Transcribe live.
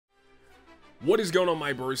What is going on,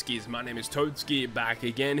 my broskiis? My name is Toadski, back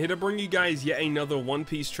again, here to bring you guys yet another One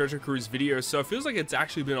Piece Treasure Cruise video. So it feels like it's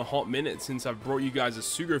actually been a hot minute since I've brought you guys a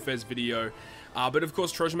Sugo-Fest video. But of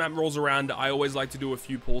course, treasure map rolls around. I always like to do a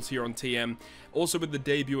few pulls here on TM. Also with the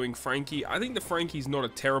debuting Franky, I think the Franky's not a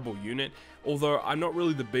terrible unit, although I'm not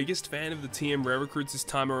really the biggest fan of the TM rare recruits this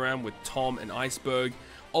time around with Tom and Iceberg,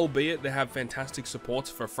 albeit they have fantastic supports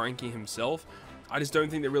for Franky himself. I just don't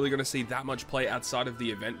think they're really going to see that much play outside of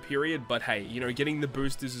the event period, but hey, you know, getting the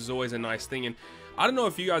boosters is always a nice thing. And I don't know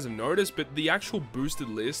if you guys have noticed, but the actual boosted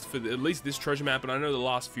list for at least this treasure map, and I know the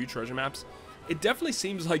last few treasure maps, it definitely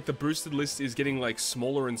seems like the boosted list is getting like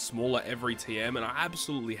smaller and smaller every TM, and I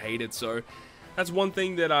absolutely hate it. So that's one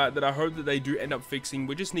thing that I hope that they do end up fixing.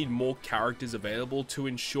 We just need more characters available to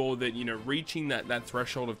ensure that, you know, reaching that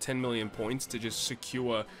threshold of 10 million points to just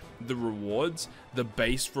secure the rewards, the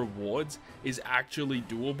base rewards, is actually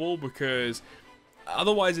doable, because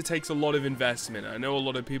otherwise it takes a lot of investment. I know a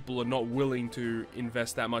lot of people are not willing to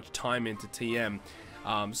invest that much time into TM.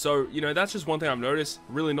 So, you know, that's just one thing I've noticed.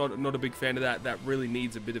 Really not a big fan of that. That really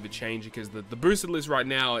needs a bit of a change, because the boosted list right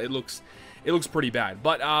now, it looks pretty bad.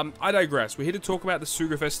 But I digress. We're here to talk about the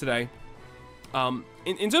Sugo-Fest today.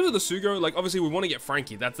 In terms of the Sugo, like, obviously we want to get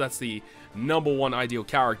Franky. That's the #1 ideal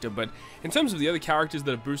character. But in terms of the other characters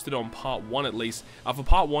that are boosted on part 1 at least, for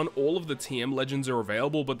part 1, all of the TM legends are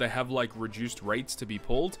available, but they have like reduced rates to be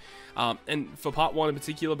pulled. And for part 1 in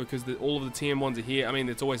particular, because all of the TM ones are here, I mean,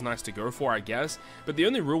 it's always nice to go for, I guess. But the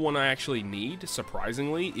only real one I actually need,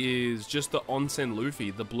 surprisingly, is just the Onsen Luffy,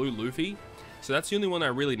 the blue Luffy. So that's the only one I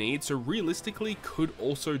really need. So realistically, could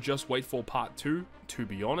also just wait for part 2, to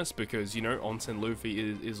be honest, because, you know, Onsen Luffy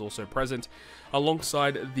is also present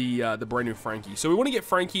alongside the brand new Franky. So we want to get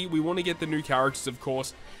Franky, we want to get the new characters, of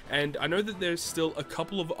course, and I know that there's still a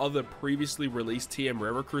couple of other previously released TM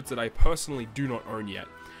rare recruits that I personally do not own yet.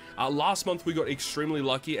 Last month we got extremely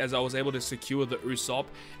lucky as I was able to secure the Usopp,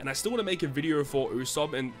 and I still want to make a video for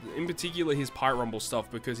Usopp, and in particular his Pirate Rumble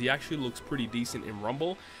stuff, because he actually looks pretty decent in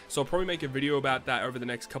Rumble. So I'll probably make a video about that over the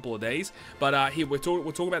next couple of days. But here we're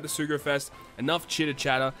talking about the Sugo-Fest. Enough chitter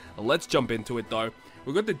chatter. Let's jump into it though.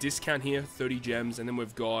 We've got the discount here, 30 gems, and then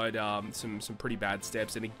we've got some pretty bad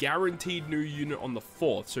steps and a guaranteed new unit on the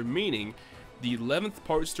 4th. So meaning the 11th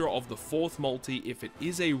poster of the 4th multi, if it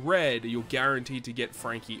is a red, you're guaranteed to get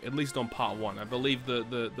Franky, at least on part 1. I believe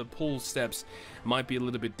the pull steps might be a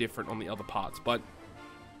little bit different on the other parts, but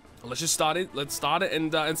let's just start it. Let's start it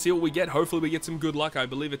and see what we get. Hopefully we get some good luck. I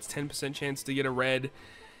believe it's 10% chance to get a red.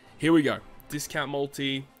 Here we go. Discount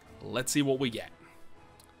multi. Let's see what we get.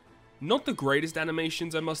 Not the greatest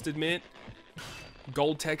animations, I must admit.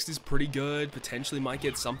 Gold text is pretty good. Potentially might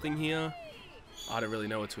get something here. I don't really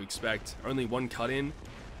know what to expect. Only one cut in.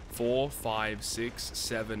 4, 5, 6,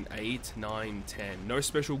 7, 8, 9, 10. No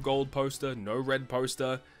special gold poster. No red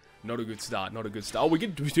poster. Not a good start. Not a good start. Oh, we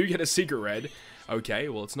do get a secret red. Okay,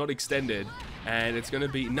 well, it's not extended. And it's going to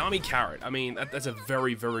be Nami Carrot. I mean, that's a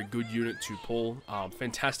very, very good unit to pull.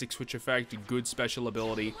 Fantastic switch effect. Good special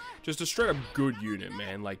ability. Just a straight up good unit,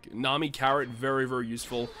 man. Like, Nami Carrot, very, very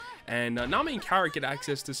useful. And Nami and Carrot get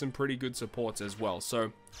access to some pretty good supports as well.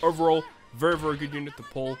 So, overall, very, very good unit to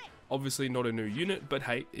pull. Obviously not a new unit, but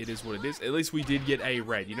hey, it is what it is. At least we did get a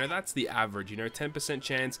red. You know, that's the average. You know, 10%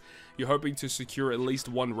 chance. You're hoping to secure at least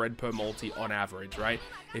 1 red per multi on average, right?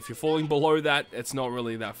 If you're falling below that, it's not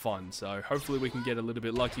really that fun. So hopefully we can get a little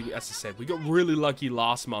bit lucky. As I said, we got really lucky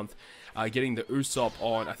last month getting the Usopp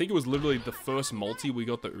on. I think it was literally the first multi we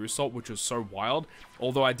got the Usopp, which was so wild.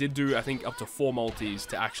 Although I did do, I think, up to 4 multis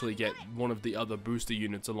to actually get one of the other booster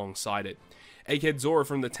units alongside it. Egghead Zora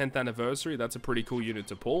from the 10th anniversary, that's a pretty cool unit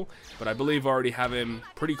to pull, but I believe I already have him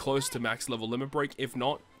pretty close to max level limit break. If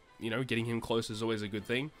not, you know, getting him close is always a good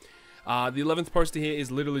thing. The 11th poster here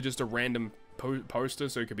is literally just a random poster,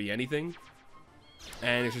 so it could be anything,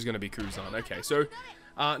 and it's just going to be Kuzan. Okay, so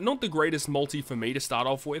not the greatest multi for me to start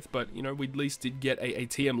off with, but you know, we at least did get a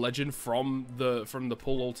TM legend from the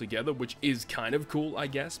pull altogether, which is kind of cool, I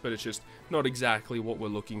guess, but it's just not exactly what we're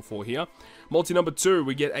looking for here. Multi number 2,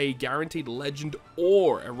 we get a guaranteed legend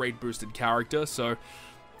or a rate boosted character. So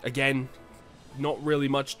again, not really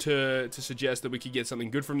much to suggest that we could get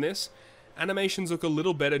something good from this. Animations look a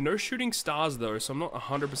little better. No shooting stars though, so I'm not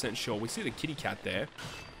 100% sure. We see the kitty cat there.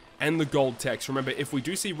 And the gold text. Remember, if we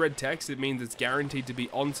do see red text, it means it's guaranteed to be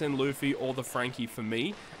Onsen Luffy or the Franky for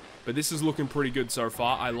me. But this is looking pretty good so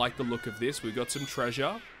far. I like the look of this. We got some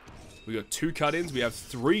treasure. We got 2 cut-ins. We have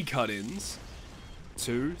 3 cut-ins.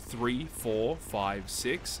 2, 3, 4, 5,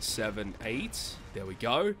 6, 7, 8. There we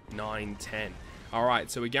go. 9, 10.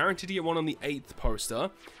 Alright, so we're guaranteed to get one on the 8th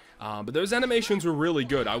poster. But those animations were really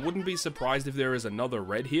good. I wouldn't be surprised if there is another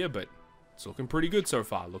red here, but It's looking pretty good so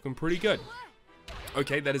far. Looking pretty good.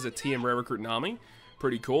 Okay, that is a TM Rare Recruit Nami.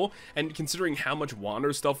 Pretty cool. And considering how much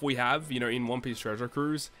Wano stuff we have, you know, in One Piece Treasure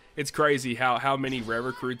Cruise, it's crazy how many Rare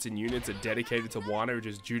Recruits and units are dedicated to Wano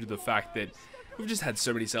just due to the fact that we've just had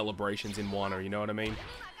so many celebrations in Wano, you know what I mean?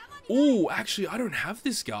 Oh, actually, I don't have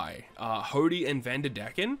this guy. Hody and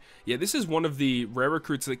Vanderdecken. Yeah, this is one of the Rare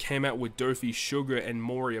Recruits that came out with Dofi, Sugar, and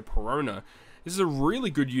Moria Perona. This is a really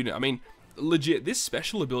good unit. I mean, legit, this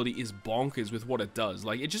special ability is bonkers with what it does.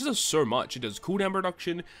 Like, it just does so much. It does cooldown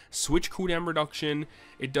reduction, switch cooldown reduction.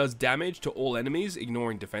 It does damage to all enemies,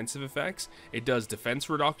 ignoring defensive effects. It does defense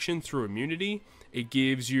reduction through immunity. It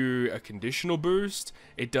gives you a conditional boost.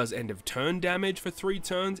 It does end of turn damage for 3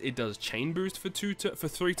 turns. It does chain boost for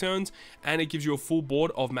 3 turns, and it gives you a full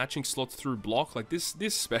board of matching slots through block. Like, this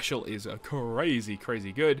special is a crazy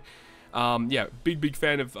good. Yeah, big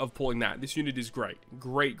fan of pulling that. This unit is great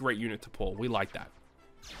unit to pull. We like that.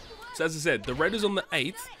 So as I said, the red is on the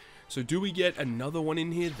 8th. So do we get another one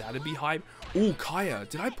in here? That'd be hype. Oh, Kaya.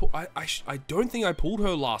 Did I pull? I don't think I pulled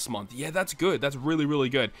her last month. Yeah, that's good. That's really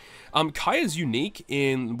good. Kaya's unique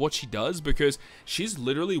in what she does because she's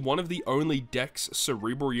literally one of the only Dex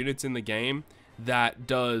Cerebral units in the game that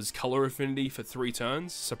does color affinity for 3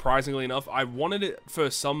 turns. Surprisingly enough, I wanted it for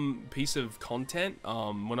some piece of content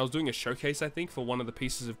when I was doing a showcase, I think, for one of the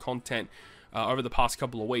pieces of content over the past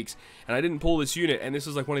couple of weeks, and I didn't pull this unit, and this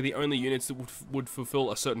is like one of the only units that would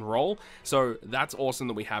fulfill a certain role, so that's awesome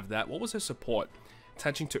that we have that. What was her support?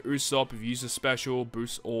 Attaching to Usopp, if you use a special,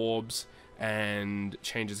 boosts orbs, and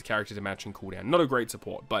changes the character to matching cooldown. Not a great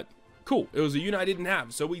support, but cool. It was a unit I didn't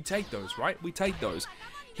have, so we take those, right? We take those.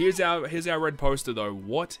 Here's our red poster though.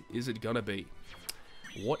 What is it gonna be?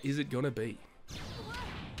 What is it gonna be?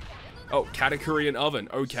 Oh, Katakuri Oven.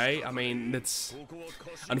 Okay, I mean, that's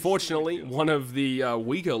unfortunately one of the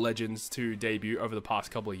weaker legends to debut over the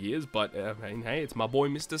past couple of years, but I mean, hey, it's my boy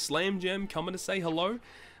Mr. Slam Jam coming to say hello.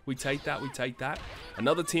 We take that, we take that.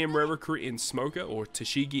 Another TM Rare Recruit in Smoker, or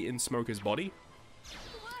Tashigi in Smoker's body.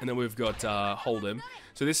 And then we've got Hold Him.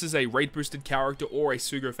 So this is a rate boosted character or a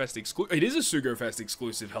Sugo-Fest exclusive. It is a Sugo-Fest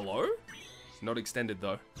exclusive. Hello? Not extended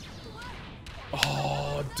though.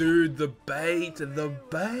 Oh, dude, the bait.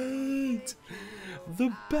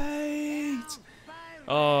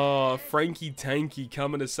 Oh, Franky Tanky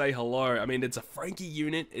coming to say hello. I mean, it's a Franky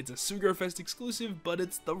unit. It's a Sugo-Fest exclusive, but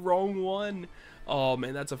it's the wrong one. Oh,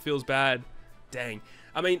 man, that feels bad. Dang.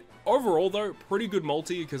 I mean, overall though, pretty good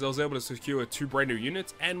multi because I was able to secure 2 brand new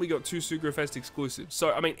units and we got 2 Sugo-Fest exclusives.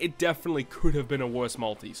 So, I mean, it definitely could have been a worse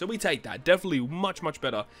multi. So we take that. Definitely much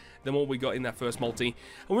better than what we got in that first multi.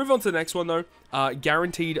 We'll move on to the next one though.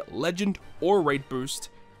 Guaranteed legend or rate boost.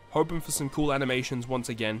 Hoping for some cool animations once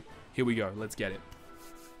again. Here we go. Let's get it.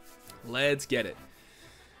 Let's get it.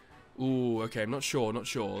 Ooh, okay. I'm not sure.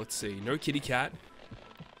 Let's see. No kitty cat.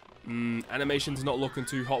 Animation's not looking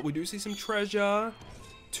too hot. We do see some treasure.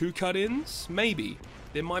 2 cut-ins? Maybe.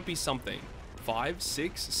 There might be something. 5,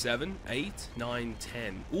 6, 7, 8, 9,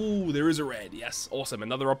 10. Ooh, there is a red. Yes, awesome.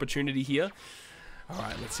 Another opportunity here.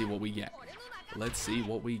 Alright, let's see what we get. Let's see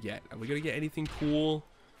what we get. Are we going to get anything cool?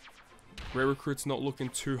 Rare Recruit's not looking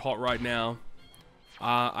too hot right now.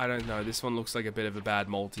 I don't know. This one looks like a bit of a bad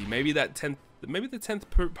multi. Maybe the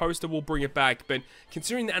 10th poster will bring it back, but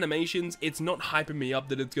considering the animations, it's not hyping me up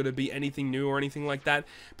that it's going to be anything new or anything like that,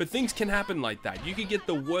 but things can happen like that. You could get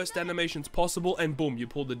the worst animations possible, and boom, you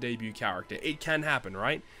pull the debut character. It can happen,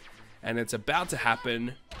 right? And it's about to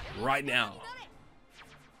happen right now.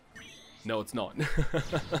 No, it's not.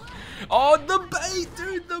 Oh, the bait,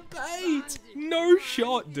 dude, the bait! No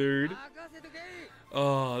shot, dude.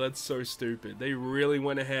 Oh, that's so stupid. They really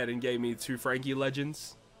went ahead and gave me 2 Franky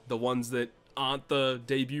legends. The ones that aren't the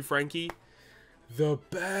debut Franky. The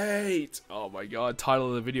bait! Oh my god, title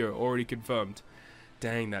of the video already confirmed.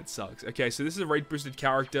 Dang, that sucks. Okay, so this is a rate boosted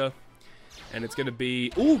character. And it's gonna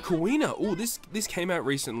be... Ooh, Kuina! Ooh, this came out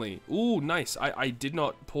recently. Ooh, nice. I did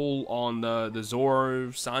not pull on the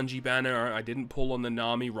Zoro Sanji banner. I didn't pull on the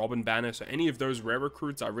Nami Robin banner. So any of those rare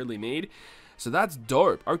recruits I really need. So that's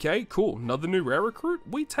dope. Okay, cool. Another new rare recruit?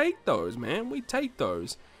 We take those, man. We take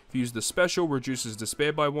those. If you use the special, reduces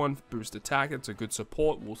despair by 1, boost attack. It's a good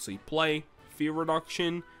support. We'll see play. Fear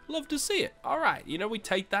reduction. Love to see it. Alright, you know, we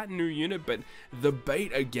take that new unit, but the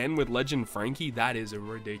bait again with Legend Franky, that is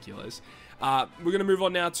ridiculous. We're going to move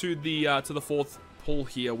on now to the 4th pull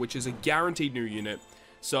here, which is a guaranteed new unit.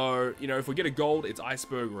 So, you know, if we get a gold, it's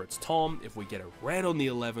Iceberg or it's Tom. If we get a red on the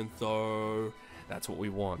 11th, though, that's what we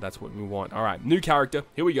want. That's what we want. Alright, new character.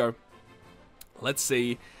 Here we go. Let's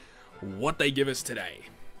see what they give us today.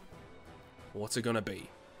 What's it gonna be?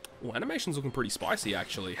 Oh, animation's looking pretty spicy,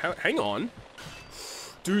 actually. Hang on.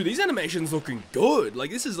 Dude, these animations looking good.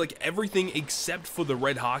 Like, this is like everything except for the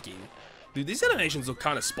red haki. Dude, these animations look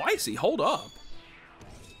kind of spicy. Hold up.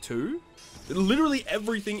 2? Literally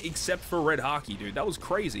everything except for red haki, dude. That was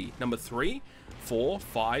crazy. Number 3, 4,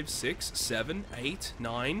 5, 6, 7, 8,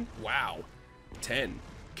 9. Wow. 10.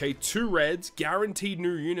 Okay, 2 reds. Guaranteed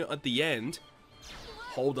new unit at the end.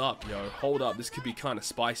 Hold up, yo. Hold up. This could be kind of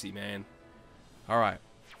spicy, man. Alright.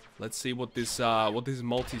 Let's see what this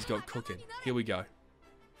multi's got cooking. Here we go.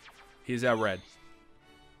 Here's our red.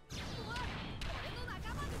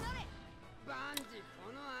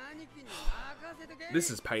 This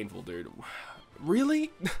is painful, dude.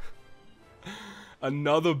 Really?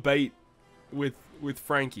 Another bait with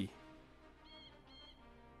Franky.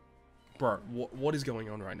 Bro, what is going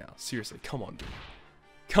on right now? Seriously, come on, dude.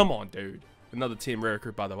 Come on, dude. Another team rare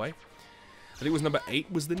recruit, by the way. I think it was number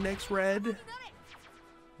 8 was the next red.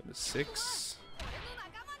 Number 6.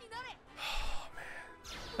 Oh, man.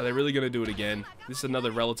 Are they really going to do it again? This is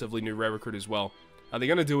another relatively new rare recruit as well. Are they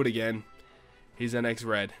going to do it again? Here's the next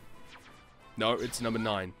red. No, it's number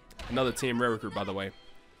 9. Another team rare recruit, by the way.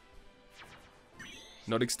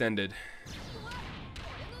 Not extended.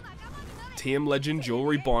 TM Legend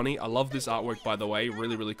Jewelry Bonnie. I love this artwork, by the way.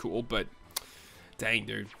 Really, really cool. But, dang,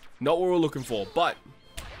 dude. Not what we're looking for. But,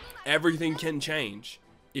 everything can change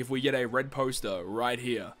if we get a red poster right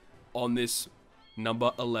here on this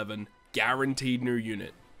number 11 guaranteed new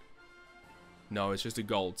unit. No, it's just a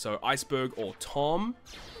gold. So, Iceberg or Tom.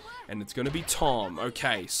 And it's going to be Tom.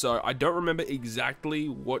 Okay, so I don't remember exactly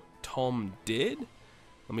what Tom did.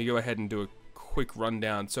 Let me go ahead and do a quick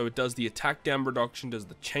rundown. So it does the attack down reduction, does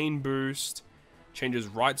the chain boost, changes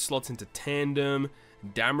right slots into tandem,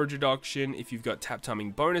 damage reduction if you've got tap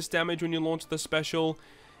timing bonus damage when you launch the special.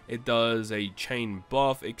 It does a chain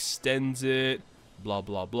buff, extends it, blah,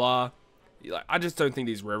 blah, blah. I just don't think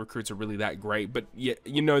these rare recruits are really that great. But yeah,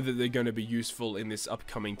 you know that they're going to be useful in this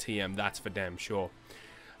upcoming TM. That's for damn sure.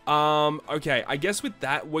 Okay, I guess with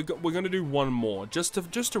that we're gonna do one more just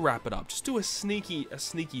to wrap it up. Just do a sneaky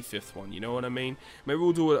 5th one. You know what I mean? Maybe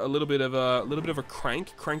we'll do a little bit of a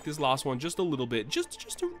crank this last one just a little bit,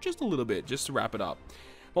 just a little bit, just to wrap it up.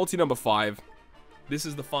 Multi number 5. This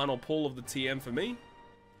is the final pull of the TM for me.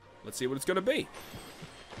 Let's see what it's gonna be.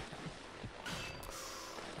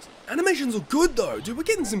 Animations are good though, dude. We're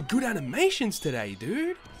getting some good animations today,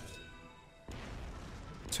 dude.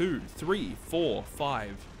 2, 3, 4,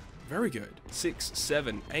 5. Very good. 6,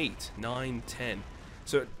 7, 8, 9, 10.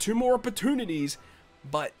 So 2 more opportunities,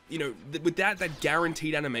 but you know, with that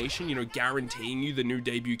guaranteed animation, you know, guaranteeing you the new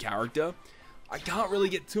debut character, I can't really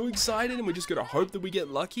get too excited, and we're just gonna hope that we get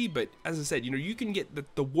lucky. But as I said, you know, you can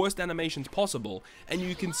get the worst animations possible, and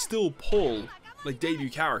you can still pull like debut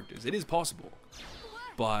characters. It is possible,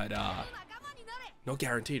 but not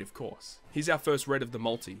guaranteed, of course. Here's our first red of the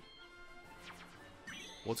multi.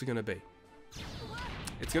 What's it gonna be?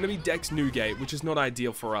 It's gonna be Dex Newgate, which is not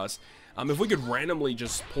ideal for us. If we could randomly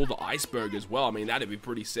just pull the Iceberg as well, I mean, that'd be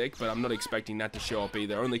pretty sick, but I'm not expecting that to show up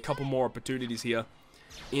either. Only a couple more opportunities here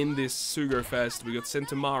in this Sugo-Fest. We got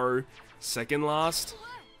Sentomaru, second last.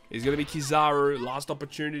 Is gonna be Kizaru, last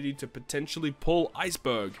opportunity to potentially pull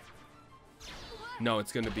Iceberg. No,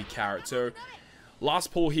 it's gonna be Carrot. So,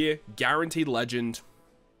 last pull here, guaranteed legend.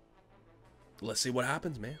 Let's see what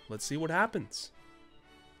happens, man. Let's see what happens.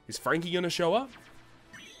 Is Franky gonna show up?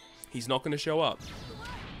 He's not gonna show up.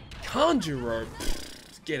 Kanjuro,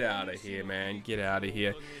 get out of here, man. Get out of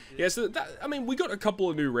here. Yeah, so I mean, we got a couple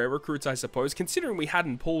of new rare recruits, I suppose. Considering we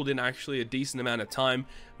hadn't pulled in actually a decent amount of time,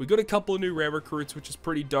 we got a couple of new rare recruits, which is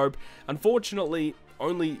pretty dope. Unfortunately,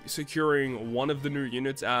 only securing one of the new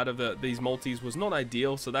units out of these multis was not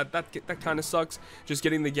ideal, so that kind of sucks. Just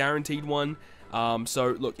getting the guaranteed one.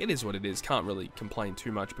 So look, it is what it is. Can't really complain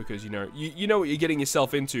too much because you know what you're getting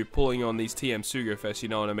yourself into pulling on these TM Sugo-Fest, you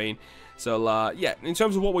know what I mean? So yeah, in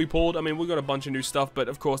terms of what we pulled, I mean, we got a bunch of new stuff, but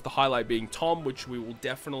of course the highlight being Tom, which we will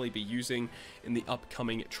definitely be using in the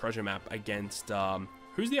upcoming treasure map against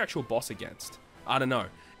who's the actual boss against? I don't know.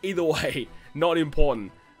 Either way, not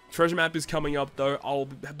important. Treasure map is coming up though. I'll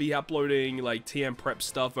be uploading like TM prep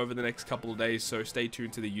stuff over the next couple of days, so stay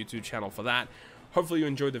tuned to the YouTube channel for that. Hopefully you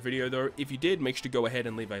enjoyed the video though. If you did, make sure to go ahead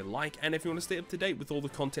and leave a like, and if you want to stay up to date with all the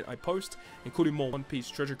content I post, including more One Piece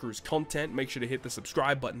Treasure Cruise content, make sure to hit the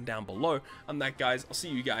subscribe button down below. On that, guys, I'll see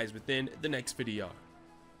you guys within the next video.